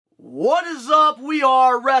What is up? We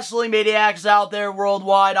are Wrestling Maniacs out there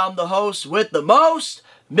worldwide. I'm the host with the most,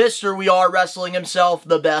 Mr. We Are Wrestling himself,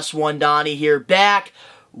 the best one, Donnie, here back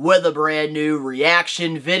with a brand new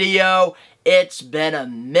reaction video. It's been a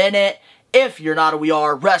minute. If you're not a We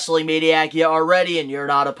Are Wrestling Maniac yet already and you're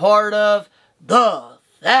not a part of the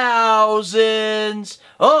thousands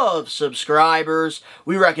of subscribers,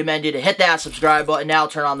 we recommend you to hit that subscribe button now,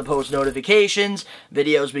 turn on the post notifications.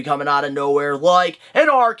 Videos be coming out of nowhere like an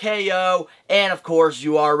RKO, and of course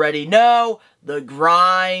you already know the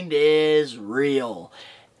grind is real.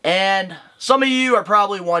 And some of you are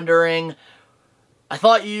probably wondering, I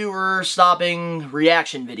thought you were stopping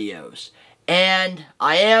reaction videos. And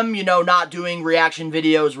I am, not doing reaction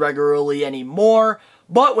videos regularly anymore.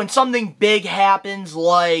 But when something big happens,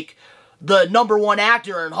 like the #1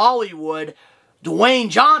 actor in Hollywood, Dwayne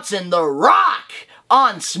Johnson, The Rock,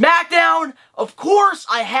 on Smackdown, of course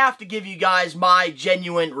I have to give you guys my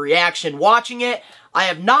genuine reaction watching it. I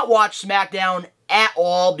have not watched Smackdown at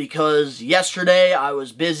all because yesterday I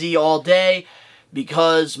was busy all day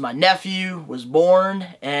because my nephew was born,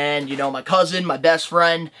 and, my cousin, my best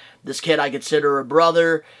friend, this kid I consider a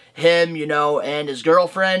brother, him, and his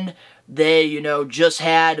girlfriend, they, just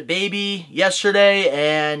had a baby yesterday,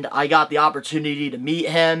 and I got the opportunity to meet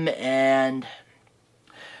him, and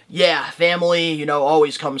yeah, family,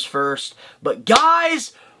 always comes first. But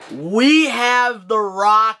guys, we have The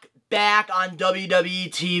Rock back on WWE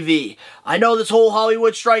TV. I know this whole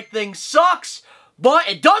Hollywood strike thing sucks, but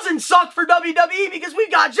it doesn't suck for WWE because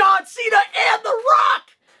we've got John Cena and The Rock.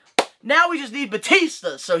 Now we just need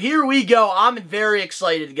Batista, so here we go. I'm very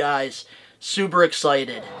excited, guys. Super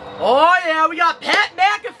excited. Oh yeah, we got Pat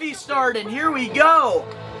McAfee starting. Here we go.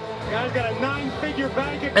 Guy's got a 9-figure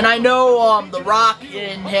bank account. And I know The Rock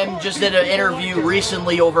and him just did an interview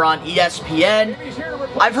recently over on ESPN.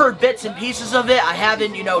 I've heard bits and pieces of it. I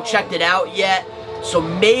haven't, checked it out yet. So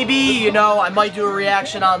maybe, I might do a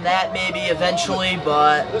reaction on that maybe eventually,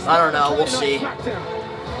 but I don't know. We'll see.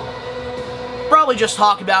 Probably just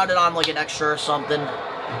talk about it on like an extra or something.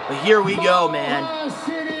 But here we go, man.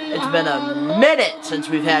 It's been a minute since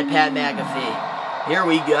we've had Pat McAfee. Here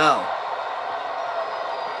we go.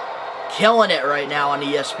 Killing it right now on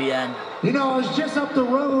ESPN. I was just up the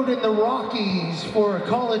road in the Rockies for a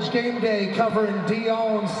college game day covering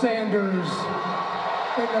Deion Sanders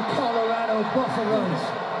and the Colorado Buffaloes.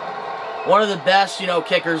 One of the best,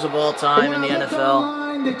 kickers of all time in the NFL.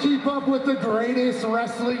 To keep up with the greatest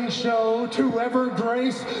wrestling show to ever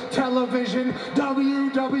grace television,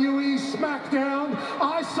 WWE Smackdown,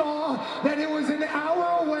 I saw that it was an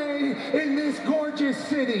hour away in this gorgeous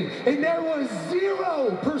city, and there was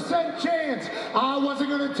 0% chance I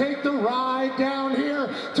wasn't going to take the ride down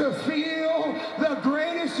here to feel the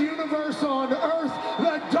greatest universe on earth,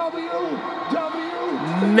 the WWE.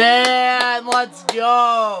 Man, let's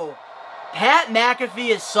go. Pat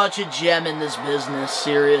McAfee is such a gem in this business,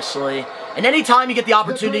 seriously. And anytime you get the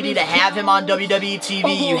opportunity to have him on WWE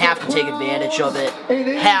TV, you have to take advantage of it.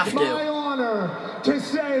 Have to. It is my honor to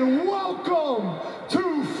say welcome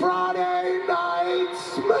to Friday Night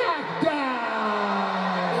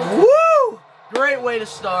Smackdown. Woo! Great way to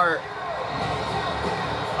start.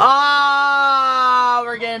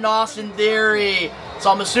 We're getting Austin Theory. So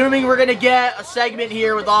I'm assuming we're going to get a segment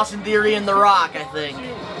here with Austin Theory and The Rock, I think.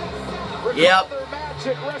 Yep.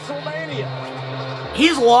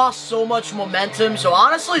 He's lost so much momentum, so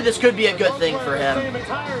honestly, this could be a good thing for him.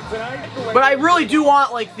 But I really do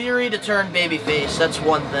want, Theory to turn babyface. That's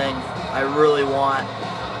one thing I really want.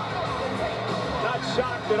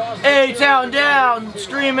 A-Town down,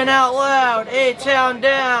 screaming out loud, A-Town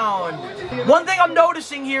down. One thing I'm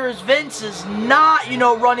noticing here is Vince is not,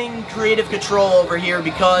 running creative control over here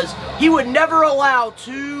because he would never allow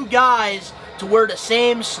two guys to wear the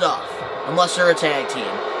same stuff unless they're a tag team.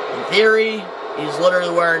 In theory, he's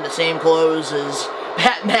literally wearing the same clothes as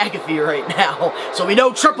Pat McAfee right now. So we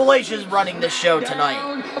know Triple H is running this show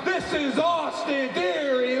tonight. This is Austin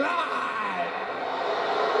Theory live.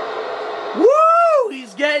 Woo!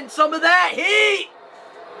 He's getting some of that heat.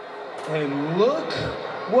 And look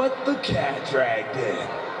what the cat drag did.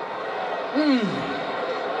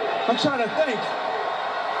 I'm trying to think.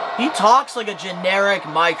 He talks like a generic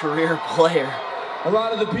My Career player. A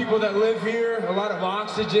lot of the people that live here, a lot of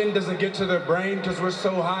oxygen doesn't get to their brain because we're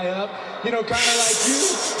so high up. Kind of like you.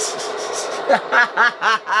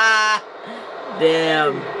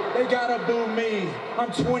 Damn. They gotta boo me.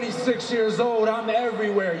 I'm 26 years old. I'm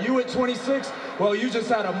everywhere. You at 26? Well, you just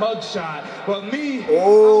had a mugshot. But me,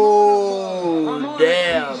 I'm on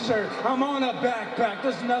damn. a t-shirt. I'm on a backpack.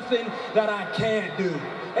 There's nothing that I can't do.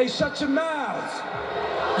 Hey, shut your mouths.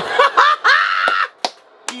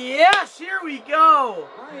 yes, here we go.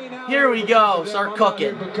 Here we go. Start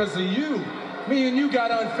cooking. Because of you. Me and you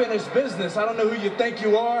got unfinished business. I don't know who you think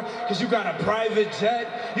you are, because you got a private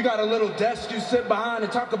jet. You got a little desk you sit behind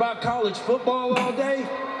and talk about college football all day.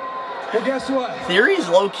 Well, guess what? Theory's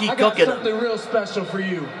low-key cooking. I got something real special for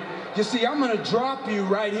you. You see, I'm going to drop you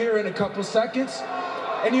right here in a couple seconds.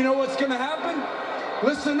 And you know what's going to happen?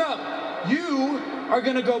 Listen up. You are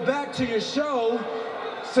going to go back to your show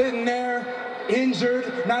sitting there,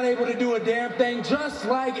 injured, not able to do a damn thing, just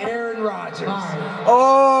like Aaron Rodgers.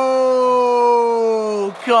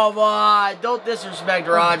 Oh, come on. Don't disrespect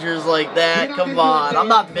Rodgers like that. Come on. I'm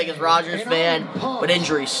not the biggest Rodgers fan, but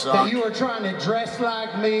injuries suck. That you are trying to dress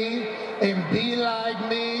like me and be like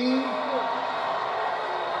me.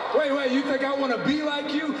 Wait, you think I want to be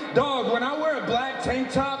like you? Dog, when I wear a black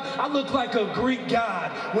tank top, I look like a Greek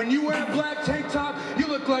god. When you wear a black tank top, you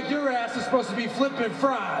look like your ass is supposed to be flipping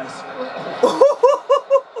fries.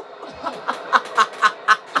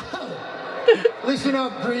 Listen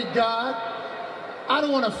up, Greek god. I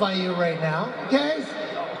don't want to fight you right now, okay?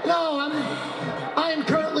 No, I am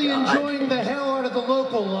currently enjoying the hell out of the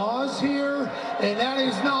local laws here, and that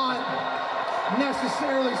is not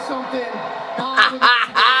necessarily something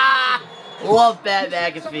Love Pat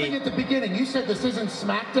McAfee. Something at the beginning. You said this isn't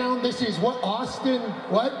Smackdown. This is what? Austin?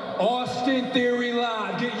 What? Austin Theory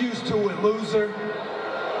Live. Get used to it, loser.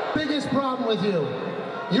 Biggest problem with you.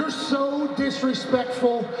 You're so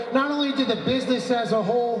disrespectful, not only to the business as a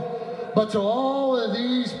whole, but to all of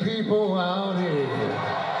these people out here.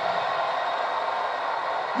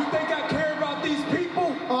 You think I care about these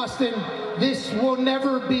people? Austin, this will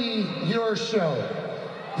never be your show.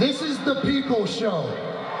 This is the people's show.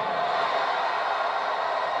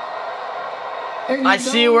 I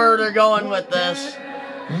see where they're going with this.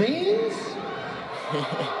 Means?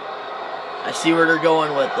 I see where they're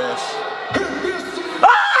going with this.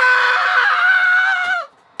 Ah!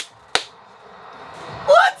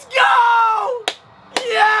 Let's go!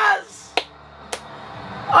 Yes!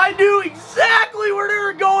 I knew exactly where they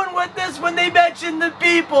were going with this when they mentioned the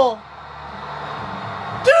people.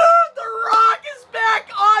 Dude, The Rock is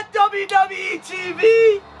back on WWE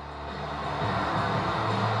TV.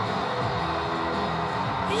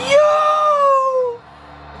 Yo!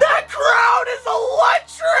 That crowd is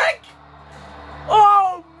electric!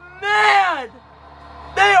 Oh, man!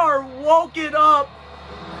 They are woken up.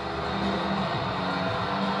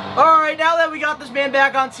 Alright, now that we got this man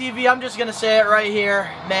back on TV, I'm just gonna say it right here,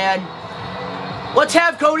 man. Let's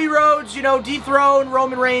have Cody Rhodes, dethrone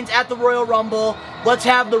Roman Reigns at the Royal Rumble. Let's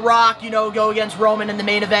have The Rock, go against Roman in the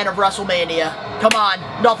main event of WrestleMania. Come on,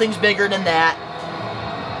 nothing's bigger than that.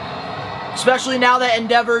 Especially now that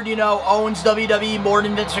Endeavor, owns WWE more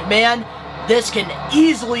than Vince McMahon, this can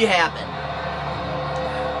easily happen.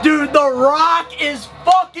 Dude, The Rock is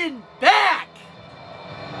fucking back!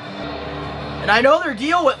 And I know their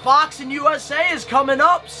deal with Fox and USA is coming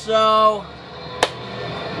up, so...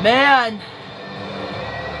 Man...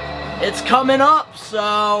 It's coming up,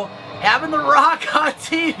 so... Having The Rock on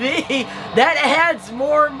TV, that adds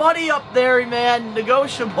more money up there, man.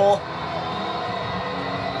 Negotiable.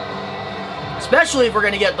 Especially if we're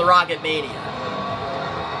going to get The Rock at Mania.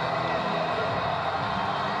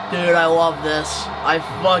 Dude, I love this. I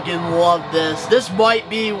fucking love this. This might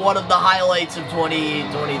be one of the highlights of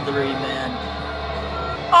 2023, man.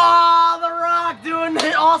 Oh, The Rock doing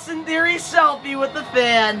the Austin Theory selfie with the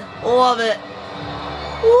fan. Love it.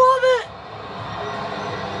 Love it.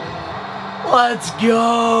 Let's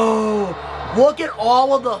go. Look at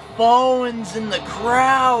all of the phones in the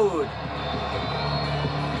crowd.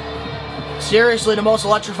 Seriously, the most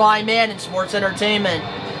electrifying man in sports entertainment.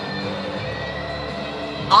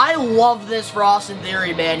 I love this for Austin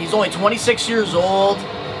Theory, man. He's only 26 years old.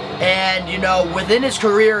 And, within his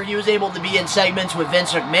career, he was able to be in segments with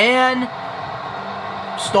Vince McMahon,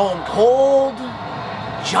 Stone Cold,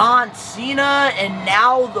 John Cena, and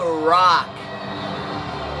now The Rock.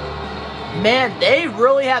 Man, they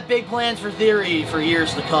really have big plans for Theory for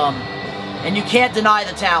years to come. And you can't deny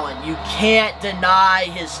the talent. You can't deny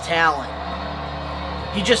his talent.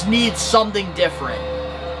 He just needs something different.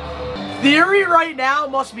 Theory right now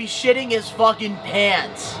must be shitting his fucking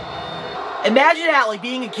pants. Imagine that, like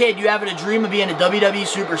being a kid, you having a dream of being a WWE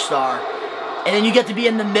superstar, and then you get to be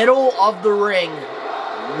in the middle of the ring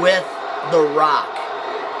with The Rock.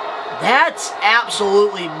 That's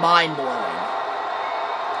absolutely mind-blowing.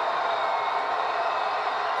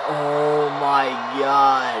 Oh my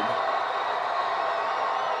God.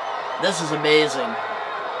 This is amazing.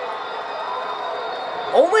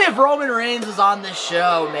 Only if Roman Reigns is on this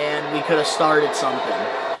show, man, we could have started something.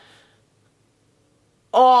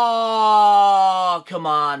 Oh, come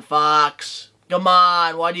on, Fox. Come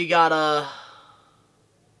on, why do you gotta...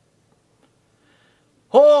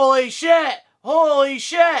 Holy shit! Holy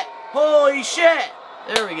shit! Holy shit!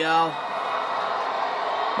 There we go.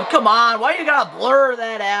 But come on, why you gotta blur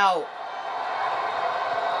that out?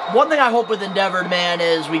 One thing I hope with Endeavored, man,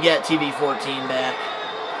 is we get TV-14 back.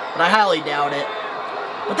 But I highly doubt it.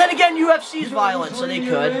 But then again, UFC's violent, so they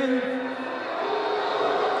could.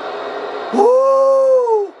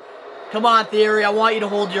 Woo! Come on, Theory, I want you to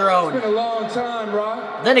hold your own. It's been a long time,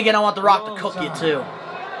 Rock. Then again, I want The Rock to cook you, too.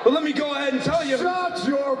 But let me go ahead and tell you. Shut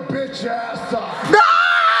your bitch ass up. No!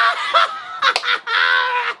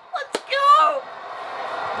 Let's go!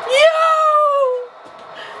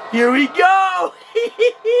 Yo! Here we go!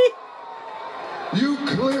 You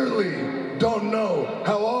clearly don't know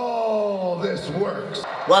how all this works.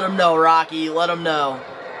 Let him know, Rocky. Let him know.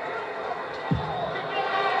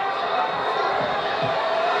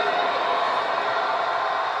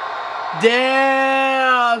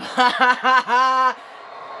 Damn!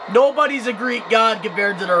 Nobody's a Greek god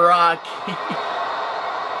compared to The Rock.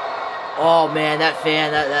 Oh man, that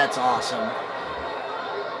fan, that's awesome.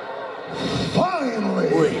 Finally,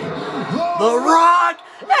 The Rock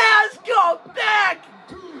has come back!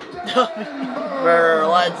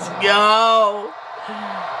 Let's go!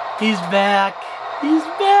 He's back. He's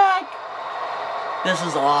back! This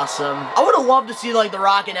is awesome. I would have loved to see like The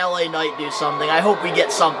Rock and LA Knight do something. I hope we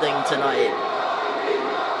get something tonight.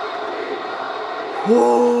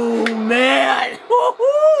 Whoa, man!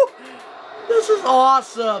 Woo-hoo! This is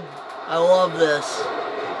awesome. I love this.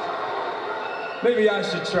 Maybe I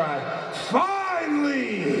should try.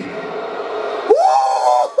 Finally!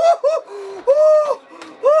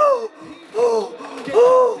 Get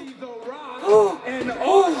The Rock and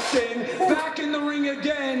Austin back in the ring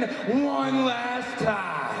again one last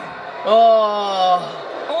time.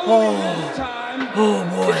 Only this time. Oh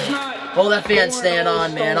boy. Oh, that fan's staying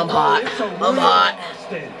on, man. I'm hot. I'm hot.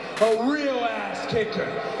 Austin, a real ass kicker.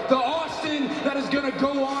 The Austin that is gonna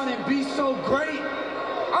go on and be so great.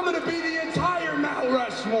 I'm gonna be the entire Mount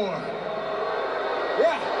Rushmore.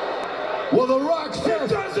 Yeah. well, The Rock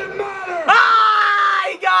says It doesn't matter. Ah!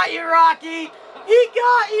 He got you, Rocky. He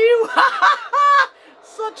got you.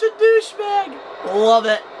 Such a douchebag. Love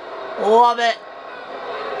it. Love it.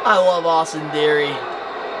 I love Austin Theory.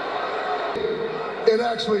 it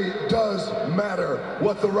actually does matter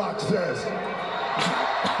what The Rock says.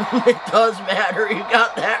 It does matter. You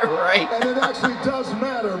got that right. And it actually does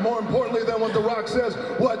matter, more importantly than what The Rock says,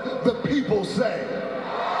 what the people say.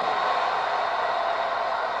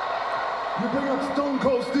 You bring up Stone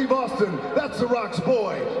Cold Steve Austin, that's The Rock's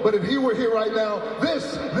boy. But if he were here right now,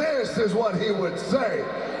 this is what he would say.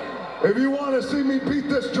 If you want to see me beat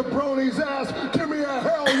this jabroni's ass, give me a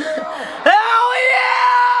hell yeah! Hell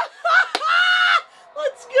yeah!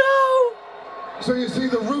 Let's go! So you see,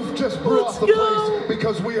 the roof just blew off the place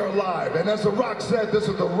because we are live. And as The Rock said, this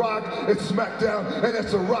is The Rock, it's Smackdown, and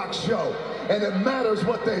it's a Rock show. And it matters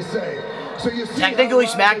what they say. So you see, technically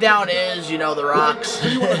Smackdown is, you know, The Rock's. So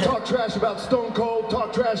you want to talk trash about Stone Cold,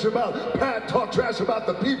 talk trash about Pat, talk trash about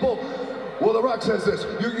the people? Well, The Rock says this,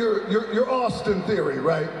 you're Austin Theory,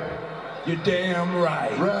 right? You're damn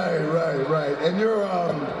right. Right. And you're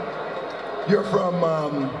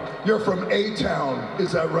from A-Town,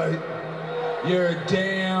 is that right? You're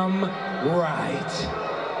damn right.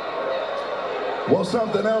 Well,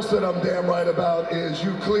 something else that I'm damn right about is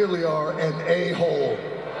you clearly are an a-hole.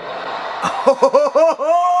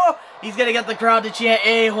 He's gonna get the crowd to chant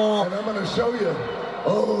a-hole. And I'm gonna show you.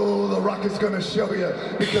 Oh, The Rock is gonna show you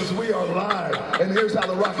because we are live. And here's how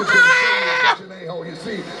The Rock is gonna show you such an a-hole. You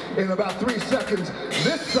see, in about 3 seconds,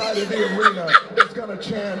 this side of the arena is gonna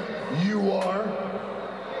chant, "You are."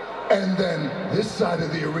 And then this side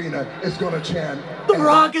of the arena is gonna chant, The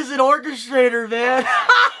Rock is an orchestrator, man.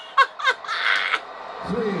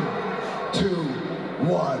 3, 2,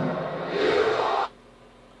 1.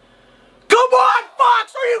 Come on,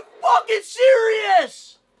 Fox! Are you fucking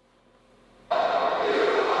serious?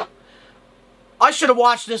 I should have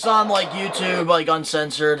watched this on, like, YouTube, like,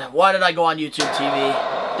 uncensored. Why did I go on YouTube TV?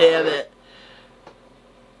 Damn it.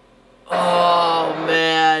 Oh,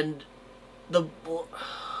 man.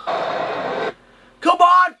 Come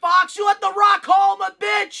on, Fox! You let The Rock call him a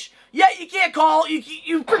bitch! Yet you can't call...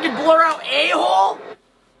 You freaking blur out a-hole?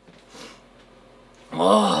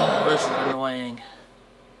 Oh, this is annoying.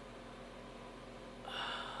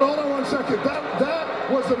 Hold on 1 second. That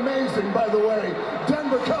was amazing, by the way.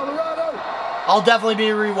 Denver, Colorado. I'll definitely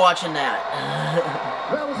be rewatching that.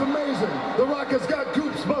 That was amazing. The Rock has got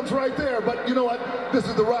goosebumps right there. But you know what? This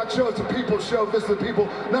is The Rock show. It's a people show. This is the people.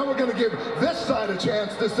 Now we're going to give this side a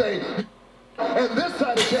chance to say... And this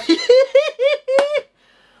side of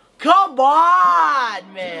Come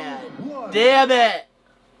on, man. Damn it.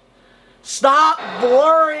 Stop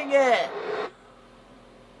blurring it.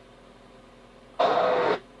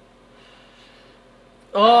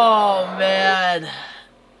 Oh, man.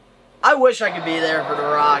 I wish I could be there for The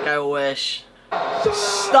Rock. I wish.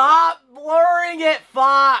 Stop blurring it,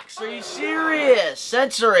 Fox. Are you serious?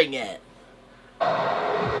 Censoring it.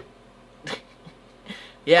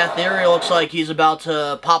 Yeah, Theory looks like he's about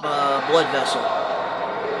to pop a blood vessel.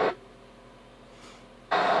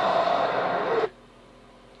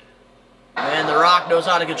 Man, The Rock knows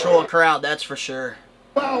how to control a crowd, that's for sure.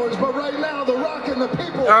 Hours, but right now, The Rock and the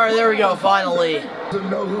people. All right, there we go, finally. Doesn't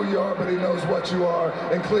know who you are, but he knows what you are,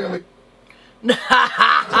 and clearly. You're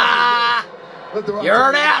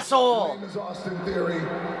an asshole. His name is Austin Theory.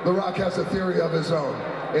 The Rock has a theory of his own.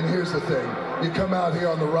 And here's the thing. You come out here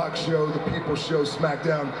on The Rock Show, the People Show,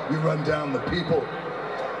 Smackdown, you run down the people.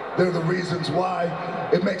 They're the reasons why.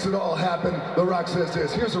 It makes it all happen. The Rock says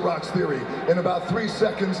this. Here's The Rock's theory. In about 3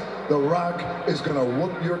 seconds, The Rock is going to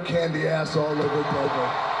whoop your candy ass all over Global.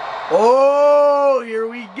 Oh, here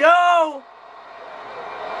we go.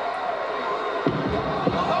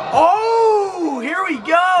 Oh, here we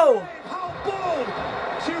go.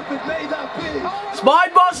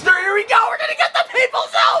 Spine Buster, here we go. We're going to get the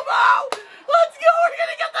People's Elbow. Let's go. We're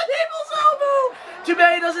going to get the People's Elbow. Too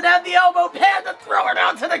bad he doesn't have the elbow pad to throw it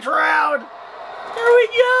out to the crowd. Here we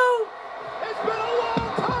go. It's been a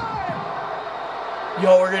long time.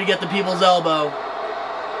 Yo, we're going to get the People's Elbow.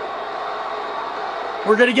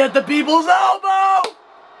 We're going to get the People's Elbow.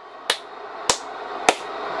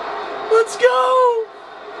 Let's go.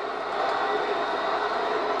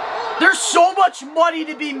 There's so much money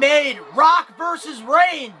to be made. Rock versus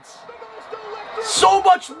Reigns. So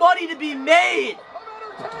much money to be made.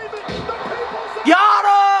 Got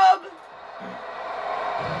him!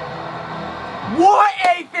 What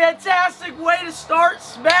a fantastic way to start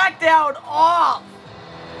SmackDown off.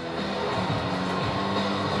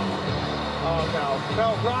 Oh,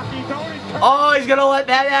 no, Rocky, don't. Oh, he's going to let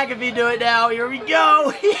Pat McAfee do it now. Here we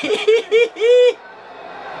go.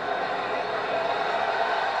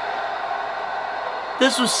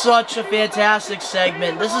 This was such a fantastic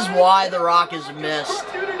segment. This is why The Rock is missed.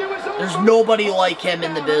 There's nobody like him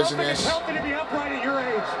in the business.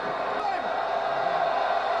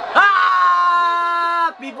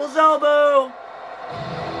 Ah! People's Elbow.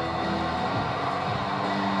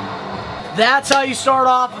 That's how you start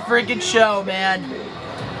off a freaking show, man.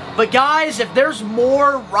 But guys, if there's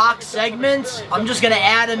more Rock segments, I'm just going to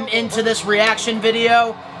add them into this reaction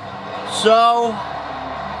video. So,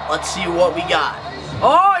 let's see what we got.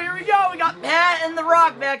 Oh, here we go. We got Pat and The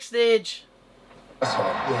Rock backstage.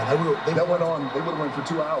 Yeah, that went on. They would have went for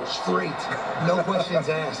 2 hours straight. No questions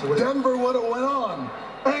asked. Denver would have went on.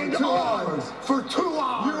 And 2 hours. For 2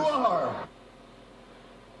 hours. You are.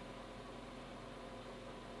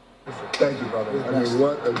 Thank you, brother. I mean,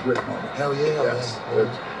 what a great moment. Hell yeah, yes. Man.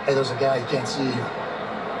 Hey, there's a guy you can't see here.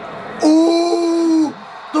 Ooh!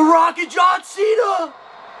 The Rock and John Cena!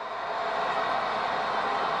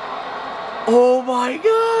 Oh my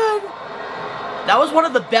god! That was one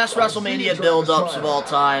of the best WrestleMania build-ups of all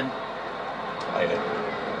time.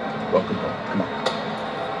 Welcome home. Come on.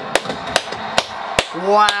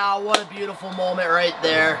 Wow, what a beautiful moment right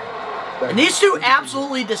there. And these two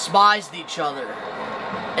absolutely despised each other.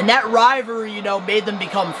 And that rivalry, you know, made them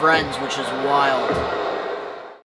become friends, which is wild.